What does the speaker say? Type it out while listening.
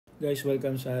Guys,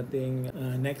 welcome sa ating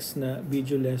next na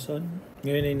video lesson.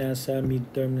 Ngayon ay nasa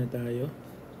midterm na tayo.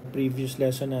 Previous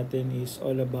lesson natin is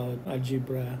all about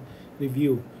algebra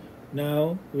review.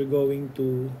 Now, we're going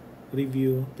to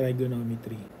review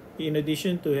trigonometry. In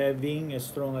addition to having a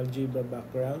strong algebra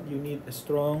background, you need a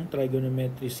strong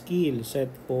trigonometry skill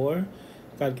set for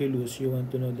calculus. You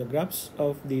want to know the graphs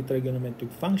of the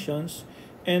trigonometric functions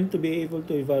and to be able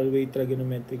to evaluate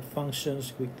trigonometric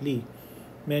functions quickly.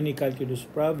 Many calculus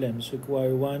problems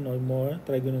require one or more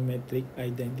trigonometric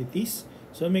identities,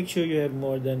 so make sure you have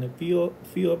more than a few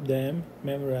of them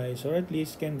memorized or at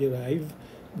least can derive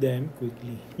them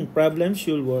quickly. Problems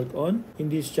you'll work on. In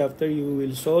this chapter, you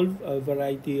will solve a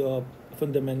variety of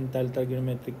fundamental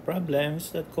trigonometric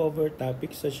problems that cover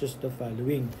topics such as the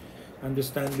following: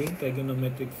 understanding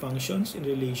trigonometric functions in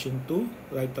relation to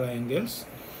right triangles,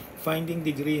 finding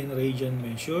degree and radian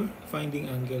measure, finding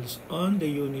angles on the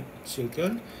unit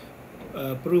circle,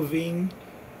 proving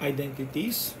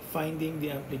identities, finding the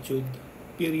amplitude,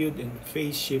 period, and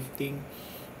phase shifting,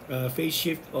 phase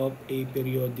shift of a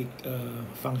periodic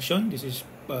function. This is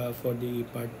for the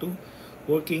part 2.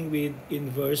 Working with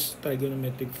inverse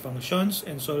trigonometric functions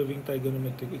and solving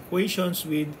trigonometric equations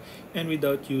with and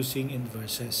without using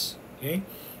inverses. Okay?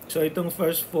 So itong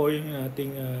first 4 yung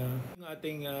ating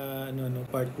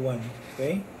part 1,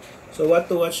 okay? So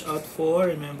what to watch out for?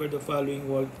 Remember the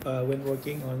following work when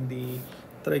working on the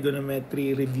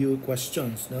trigonometry review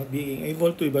questions, no? Being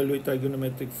able to evaluate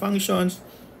trigonometric functions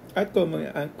at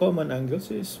common angles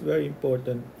is very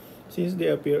important since they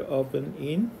appear often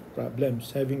in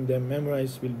problems. Having them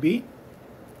memorized will be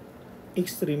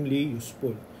extremely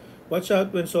useful. Watch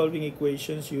out when solving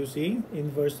equations using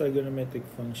inverse trigonometric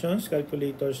functions.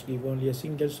 Calculators give only a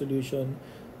single solution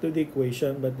to the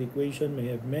equation, but the equation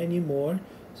may have many more,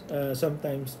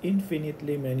 sometimes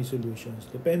infinitely many solutions.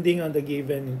 Depending on the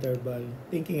given interval,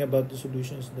 thinking about the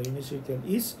solutions of the unit circle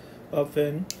is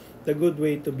often the good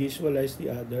way to visualize the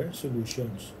other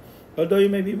solutions. Although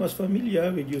you may be most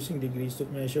familiar with using degrees to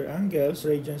measure angles,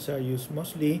 radians are used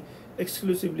mostly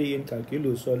exclusively in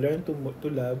calculus. So learn to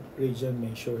love radian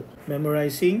measure.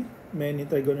 Memorizing many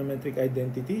trigonometric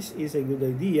identities is a good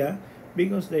idea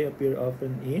because they appear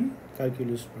often in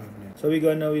calculus problems. So we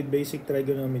go now with basic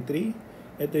trigonometry.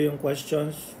 Ito yung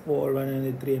questions for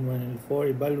 103 and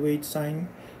 104. Evaluate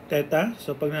sine theta.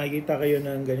 So pag nakikita kayo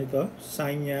ng ganito,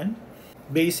 sine yan.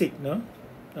 Basic, no?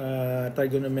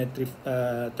 Trigonometric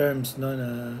terms, no,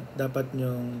 na dapat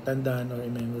nyong tandaan or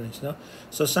i-memorize, no?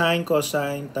 So sine,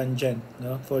 cosine, tangent,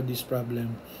 no, for this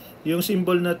problem. Yung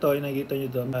symbol na to, nakikita nyo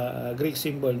to, Greek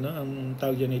symbol, no, ang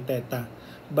tawag dyan ay theta,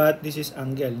 but this is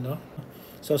angle, no?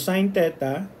 So sine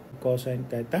theta, cosine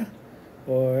theta,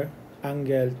 or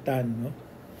angle tan, no,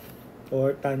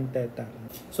 or tan theta.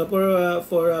 So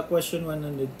for question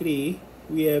 103,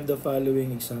 we have the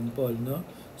following example, no?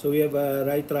 So we have a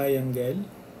right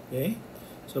triangle. Okay?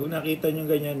 So, kung nakita nyo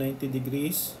ganyan, 90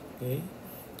 degrees. Okay?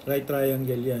 Right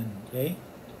triangle yan. Okay?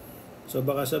 So,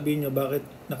 baka sabihin nyo, bakit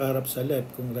nakaharap sa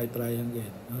left kung right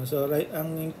triangle? So,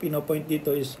 ang pinopoint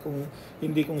dito is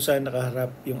hindi kung saan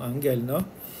nakaharap yung angle, no?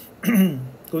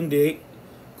 Kundi,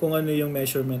 kung ano yung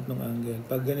measurement ng angle.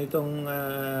 Pag ganitong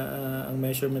ang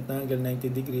measurement ng angle,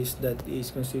 90 degrees, that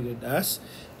is considered as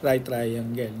right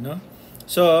triangle, no?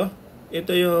 So,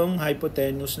 ito yung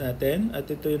hypotenuse natin at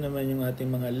ito yung naman yung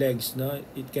ating mga legs, no?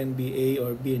 It can be A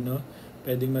or B, no?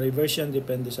 Pwedeng ma-reverse yan,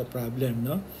 depende sa problem,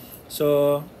 no?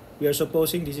 So, we are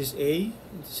supposing this is A,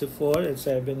 this is 4, and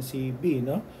 7 si B,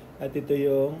 no? At ito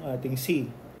yung ating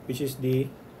C, which is the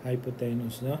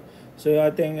hypotenuse, no? So,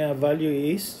 ating value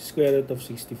is square root of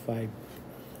 65.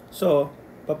 So,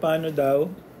 paano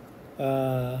daw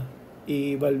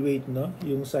i-evaluate, no?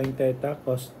 Yung sin theta,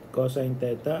 cosine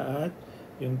theta, at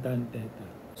yung tan theta.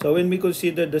 So when we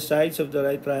consider the sides of the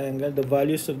right triangle, the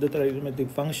values of the trigonometric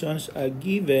functions are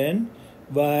given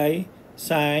by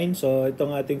sine. So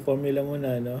itong ating formula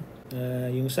muna, no?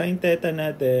 Yung sin theta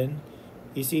natin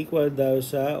is equal daw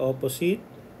sa opposite,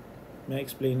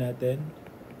 ma-explain natin,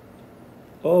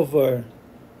 over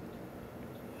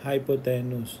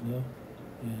hypotenuse, no?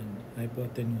 Yan,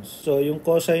 hypotenuse. So yung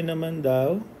cosine naman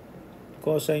daw,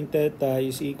 cosine theta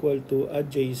is equal to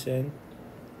adjacent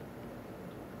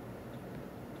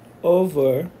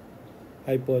over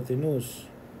hypotenuse.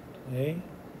 Okay?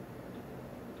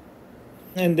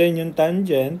 And then yung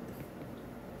tangent,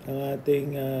 ang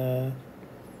ating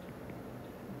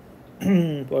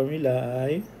formula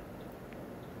ay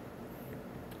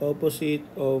opposite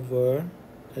over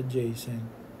adjacent.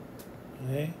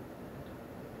 Okay?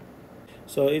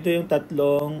 So, ito yung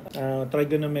tatlong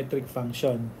trigonometric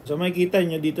function. So, makikita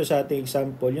nyo dito sa ating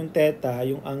example, yung theta,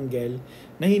 yung angle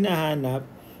na hinahanap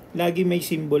lagi may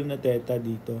symbol na theta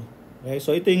dito. Okay?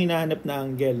 So, ito yung hinahanap na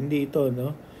angle. Hindi ito,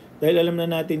 no? Dahil alam na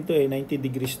natin to 90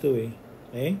 degrees to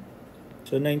Okay?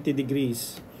 So, 90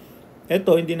 degrees.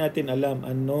 Ito, hindi natin alam.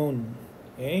 Unknown.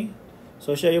 Okay?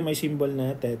 So, siya yung may symbol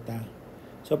na theta.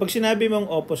 So, pag sinabi mong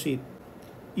opposite,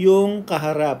 yung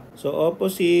kaharap. So,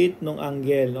 opposite nung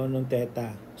angle o nung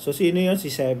theta. So, sino yun?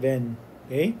 Si 7.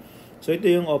 Okay? So, ito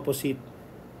yung opposite.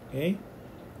 Okay?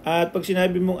 At pag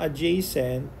sinabi mong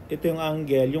adjacent, ito yung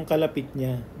angle, yung kalapit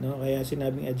niya. No? Kaya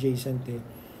sinabing adjacent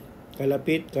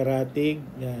Kalapit, karatig,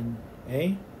 yan.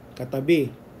 Okay? Katabi.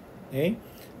 Okay?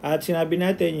 At sinabi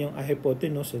natin yung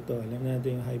hypotenuse, ito. Alam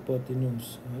natin yung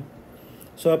hypotenuse. Okay?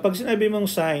 So, pag sinabi mong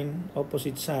sine,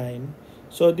 opposite sine,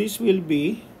 so this will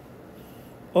be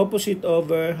opposite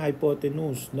over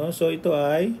hypotenuse. No? So, ito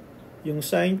ay, yung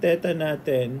sine theta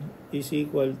natin is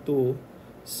equal to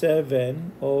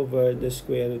 7 over the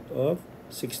square root of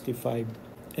 65.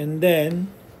 And then,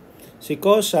 si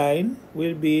cosine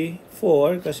will be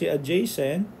 4 kasi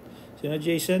adjacent. Sino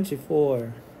adjacent? Si 4.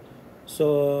 So,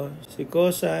 si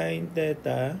cosine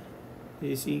theta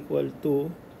is equal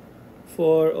to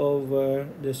 4 over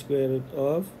the square root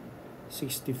of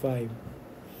 65.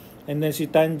 And then si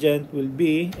tangent will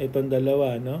be, itong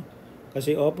dalawa, no?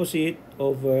 Kasi opposite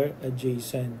over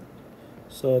adjacent.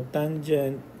 So,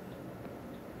 tangent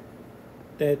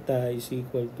theta is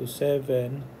equal to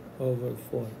 7 over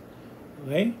 4.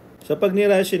 Okay? So, pag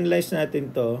ni-rationalize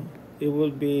natin to, it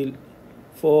will be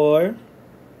 4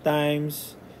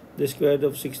 times the square root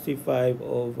of 65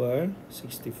 over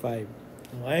 65.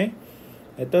 Okay?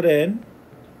 Ito rin,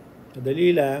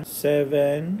 madali lang,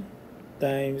 7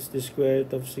 times the square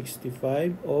root of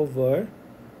 65 over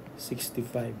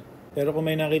 65. Pero kung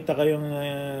may nakita kayong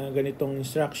ganitong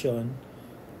instruction,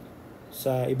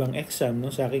 sa ibang exam,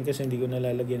 no? Sa akin kasi hindi ko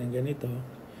nalalagyan ng ganito,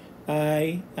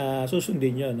 ay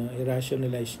susundin nyo, no?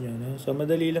 I-rationalize nyo. No? So,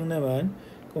 madali lang naman.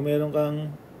 Kung meron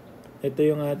kang, ito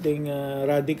yung ating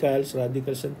radicals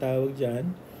ang tawag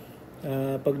dyan.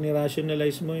 Pag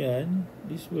ni-rationalize mo yan,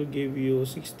 this will give you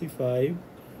 65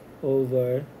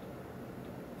 over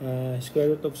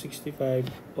square root of 65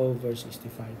 over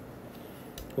 65.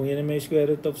 Kung yan may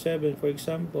square root of 7, for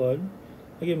example,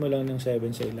 lagyan mo lang ng 7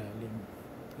 sa ilalim.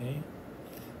 Okay?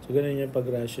 So, ganun yung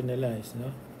pag-rationalize, no?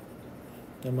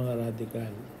 Ng mga radical.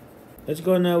 Let's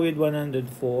go now with 104.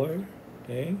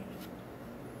 Okay?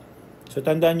 So,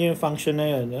 tandaan nyo yung function na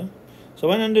yun, no? So,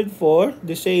 104,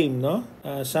 the same, no?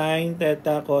 Sine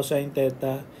theta, cosine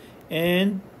theta,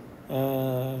 and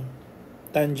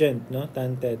tangent, no?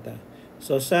 Tan theta.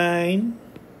 So, sine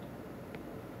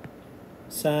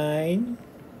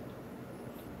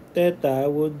theta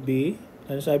would be,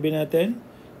 ano sabi natin?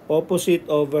 Opposite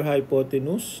over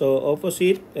hypotenuse. So,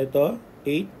 opposite, ito,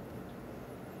 8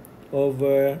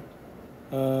 over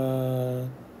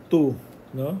 2,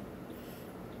 no?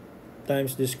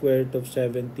 Times the square root of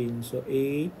 17. So,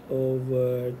 8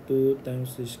 over 2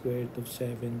 times the square root of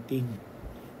 17.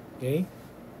 Okay?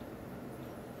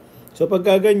 So,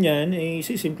 pagka ganyan,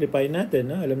 isi-simplify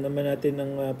natin. No? Alam naman natin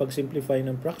ng pag-simplify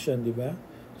ng fraction, di ba?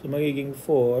 So, magiging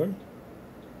 4.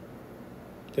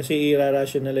 Kasi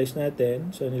i-rationalize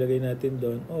natin. So, nilagay natin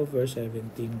doon over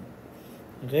 17.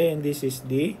 Okay? And this is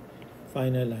the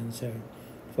final answer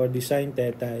for the sine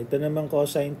theta. Ito naman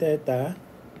cosine theta.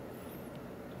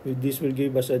 This will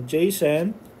give us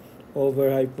adjacent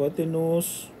over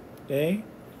hypotenuse. Okay?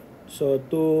 So,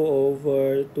 2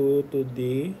 over 2 to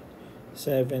the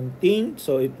 17.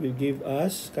 So, it will give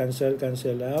us, cancel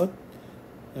out.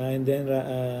 And then,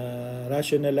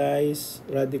 rationalize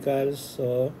radicals.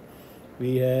 So,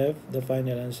 we have the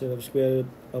final answer of square root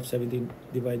of 17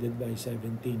 divided by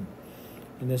 17.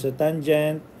 And then sa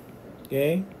tangent,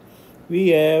 okay, we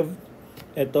have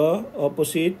ito,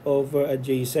 opposite over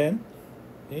adjacent.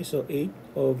 Okay, so 8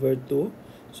 over 2.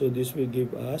 So this will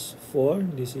give us 4.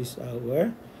 This is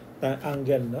our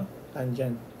angle, no?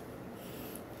 Tangent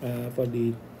for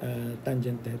the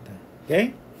tangent theta.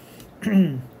 Okay?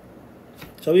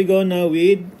 So we go now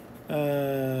with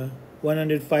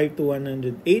 105 to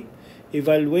 108.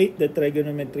 Evaluate the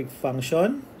trigonometric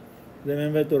function.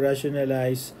 Remember to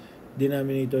rationalize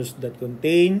denominators that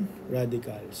contain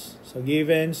radicals. So,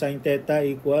 given sin theta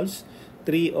equals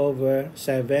 3 over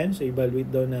 7. So, evaluate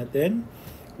daw natin.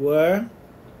 Where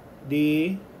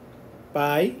the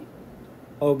pi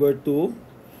over 2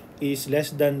 is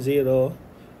less than 0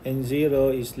 and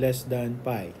 0 is less than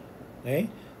pi.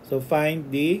 Okay? So, find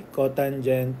the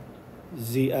cotangent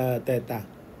theta.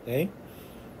 Okay?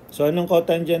 So, anong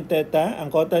cotangent theta?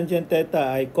 Ang cotangent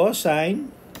theta ay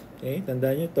cosine. Okay,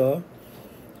 tandaan nyo to.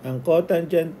 Ang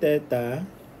cotangent theta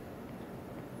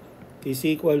is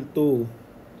equal to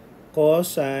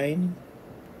cosine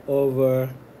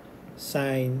over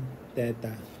sine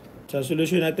theta. So,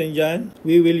 solution natin dyan,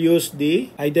 we will use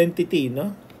the identity,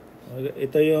 no?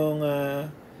 Ito yung,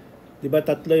 di ba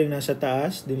tatlo yung nasa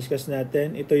taas, diniscuss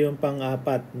natin. Ito yung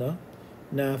pang-apat, no?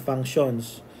 Na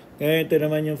functions. Ngayon, ito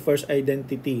naman yung first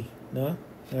identity, no?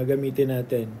 Na gamitin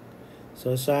natin.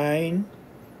 So, sine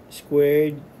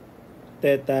squared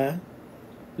theta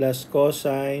plus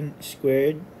cosine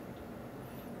squared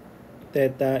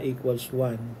theta equals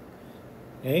 1.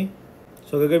 Okay?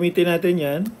 So, gagamitin natin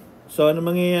yan. So, ano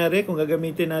mangyayari kung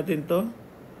gagamitin natin to?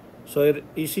 So,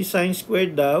 isi sine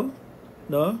squared daw,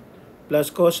 no?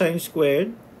 Plus cosine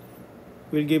squared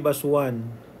will give us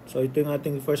 1. So, ito yung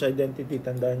ating first identity,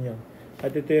 tandaan nyo.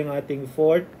 At ito yung ating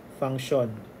fourth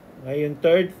function. Ngayon,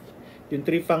 third, yung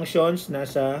three functions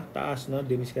nasa taas, no?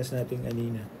 Diniscuss natin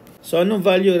kanina. So, anong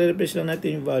value? Re-replace lang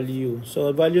natin yung value. So,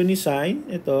 value ni sine,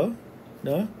 ito,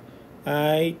 no?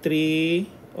 Ay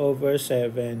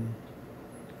 3/7.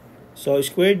 So,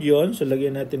 squared yon. So,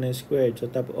 lagyan natin ng squared.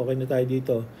 So, okay na tayo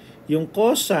dito. Yung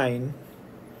cosine,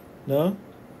 no?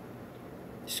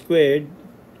 Squared.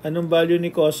 Anong value ni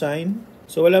cosine?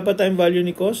 So, wala pa tayong value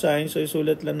ni cosine. So,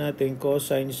 isulat lang natin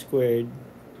cosine squared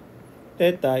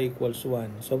theta equals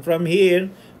 1. So, from here,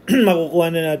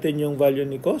 makukuha na natin yung value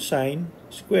ni cosine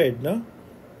squared, no?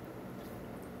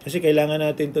 Kasi kailangan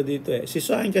natin to dito eh. Si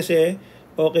sine kasi,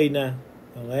 okay na.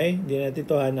 Okay? Hindi natin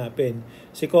ito hanapin.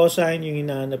 Si cosine yung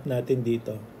hinahanap natin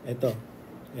dito. Ito.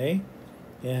 Okay?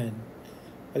 Yan.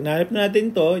 Pag nahanap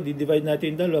natin to, i-divide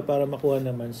natin dalawa para makuha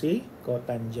naman si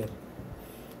cotangent.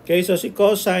 Okay, so si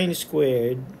cosine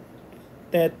squared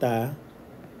theta,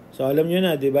 so alam nyo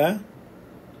na, di ba?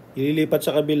 Ililipat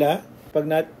sa kabila.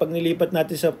 Pag nilipat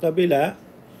natin sa kabila,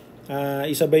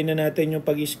 isabay na natin yung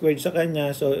pag-squared sa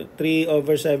kanya. So,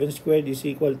 3/7 squared is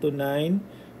equal to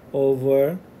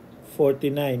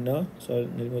 9/49, no? So,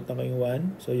 nalimutan ko yung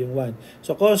 1. So, yung 1.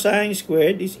 So, cosine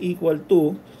squared is equal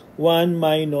to 1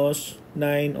 minus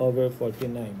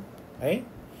 9/49. Okay?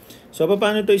 So,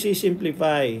 paano ito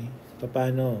isi-simplify?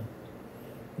 Paano?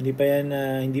 Hindi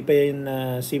pa yan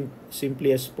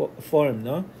simplest form,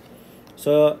 no?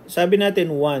 So, sabi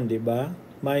natin 1, di ba?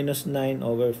 Minus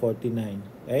 9/49.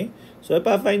 Okay? So,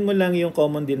 ipa-find mo lang yung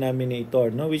common denominator,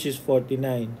 no? Which is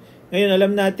 49. Ngayon,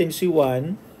 alam natin si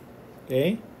 1,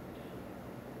 okay?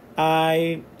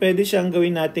 Ay pwede siyang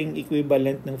gawin nating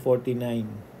equivalent ng 49.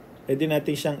 Pwede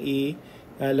natin siyang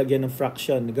lagyan ng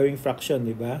fraction, gawing fraction,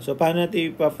 di ba? So, paano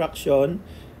natin ipa-fraction?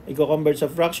 I-convert sa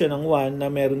fraction ng 1 na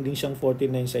meron din siyang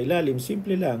 49 sa ilalim.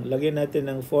 Simple lang. Lagyan natin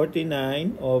ng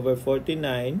 49/49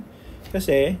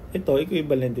 kasi ito,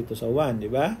 equivalent ito sa 1, di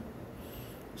ba?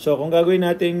 So, kung gagawin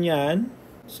natin yan,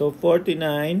 so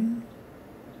 49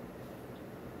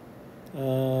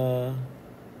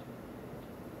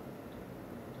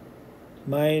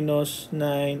 minus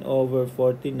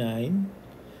 9/49.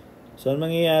 So, ano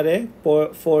mangyayari?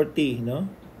 40, no?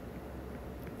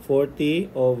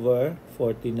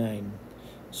 40/49.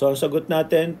 So, ang sagot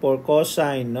natin for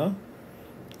cosine, no?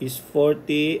 Is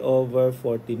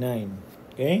 40/49.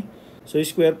 Okay? So,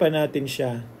 square pa natin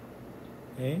siya.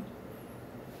 Okay?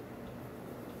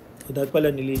 So, dapat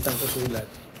pala nilitang ko sulat.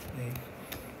 Okay?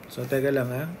 So, teka lang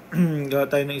ha. Gawa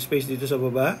tayo ng space dito sa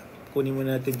baba. Kunin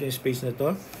muna natin yung space na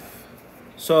to.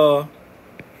 So,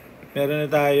 meron na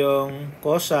tayong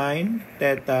cosine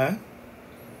theta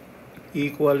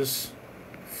equals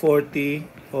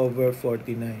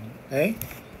 40/49. Okay?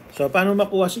 So, paano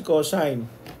makuha si cosine?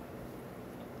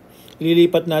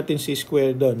 Ililipat natin si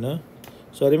square doon, no?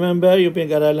 So, remember yung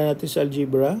pinag-aralan natin sa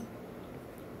algebra?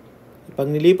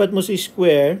 Pag nilipat mo si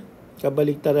square,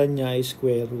 kabaliktaran niya ay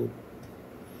square root.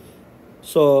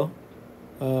 So,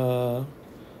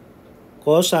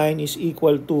 cosine is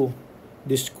equal to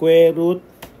the square root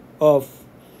of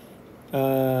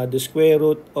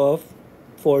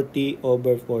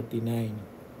 40/49.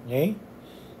 Okay?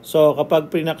 So, kapag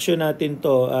prinaksyon natin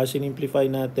to, sinimplify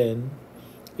natin,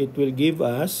 it will give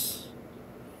us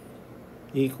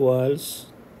equals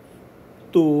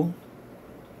 2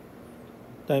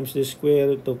 times the square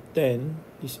root of 10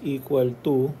 is equal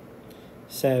to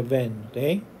 7.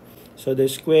 Okay? So, the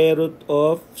square root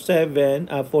of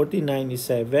 49 is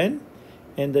 7.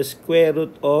 And the square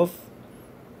root of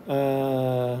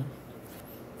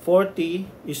 40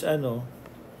 is ano?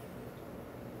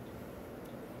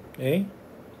 Okay?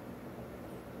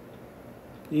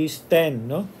 Is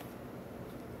 10, no?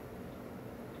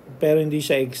 Pero hindi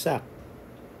siya exact.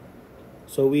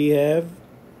 So, we have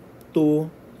 2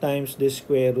 times the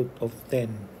square root of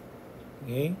 10.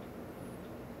 Okay?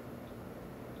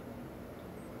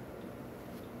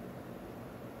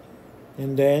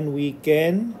 And then, we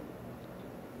can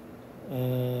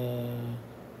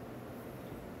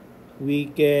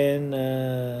we can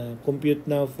compute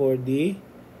now for the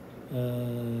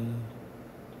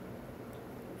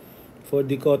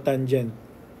cotangent.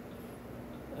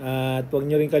 At huwag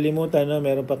nyo rin kalimutan, no,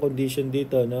 meron pa condition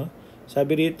dito, no?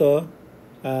 Sabi rito,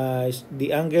 the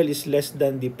angle is less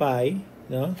than the pi,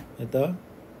 no? Ito.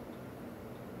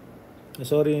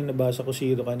 Sorry, nabasa ko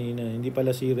 0 kanina. Hindi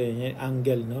pala 0 yan,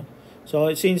 angle, no?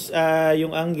 So, since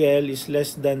yung angle is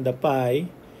less than the pi,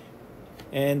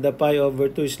 and the pi over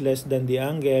 2 is less than the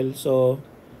angle, so,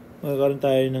 magkakaroon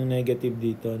tayo ng negative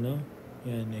dito, no?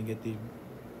 Yan, negative.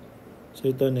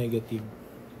 So, ito negative.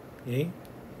 Okay?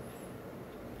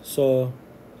 So,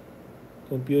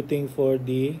 computing for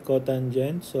the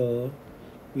cotangent, so,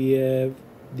 we have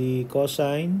the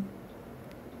cosine,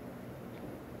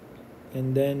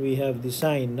 and then we have the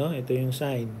sine, no? Ito yung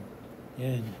sine.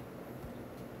 Yan.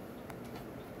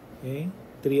 Okay?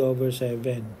 3 over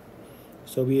 7.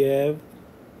 So, we have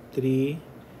 3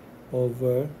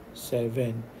 over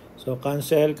 7. So,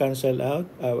 cancel out.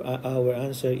 Our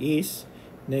answer is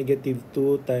negative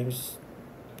 2 times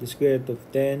the square root of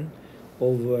 10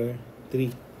 over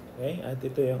 3. Okay? At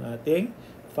ito yung ating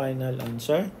final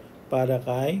answer para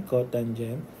kay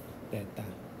cotangent theta.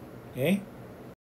 Okay?